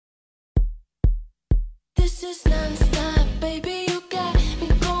This is non-stop, baby, you got me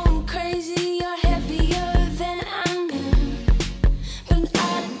going crazy. You're heavier than I am, but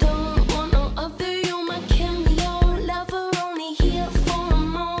I don't want no other. You're my cameo lover, only here for a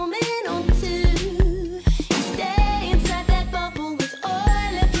moment or two. You stay inside that bubble with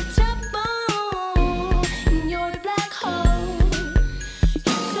all of your trouble in your black hole.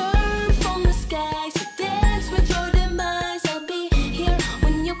 You turn from the sky, so dance with your demise. I'll be here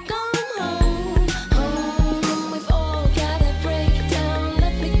when you come home. Home, we've all gotta break down.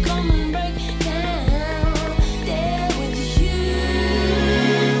 Let me come and break down. There with you.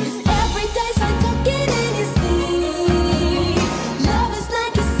 'Cause every day's like talking in your sleep. Love is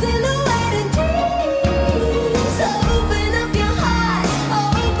like a silhouette in dreams. So open up your heart,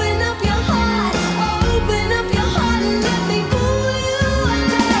 open up your heart, open up your heart and let me pull you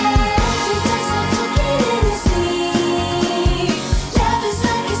under. Every day's like talking in your sleep. Love is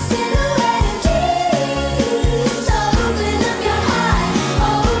like a silhouette in dreams. So open up your heart,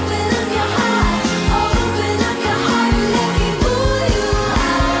 open up your heart, open up your heart and let me pull you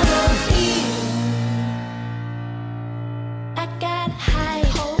out of here. I got high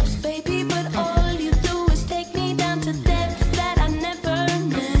hopes, baby, but all you do is take me down to depths that I never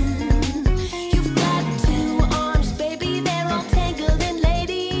knew. You've got two arms, baby, they're all tangled in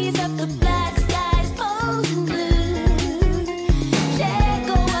ladies of the black skies, posing blue. Let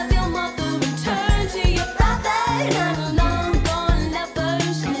go of your mother and turn to your brother, not a long gone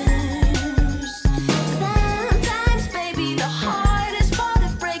lover's news. Sometimes, baby, the hardest part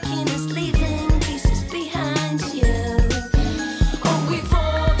of breaking is leaving pieces behind you. Oh, we've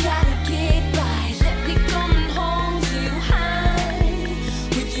all gotta get right. Let me come home to you high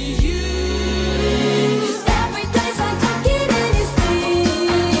with you. 'Cause every day's like talking in your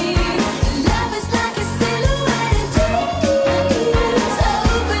sleep. Love is like a silhouette in dreams. So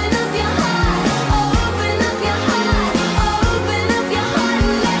open up your heart, open up your heart, open up your heart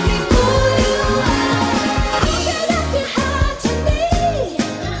and let me pull you out. Open up your heart to me.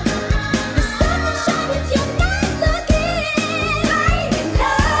 The sun will shine if you're not looking. And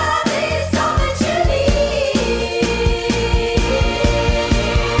love is all that you need.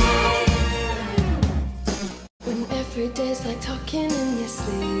 When every day's like talking in your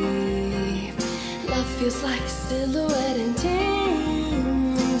sleep. Love feels like a silhouette in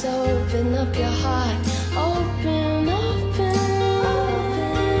dreams. Open up your heart,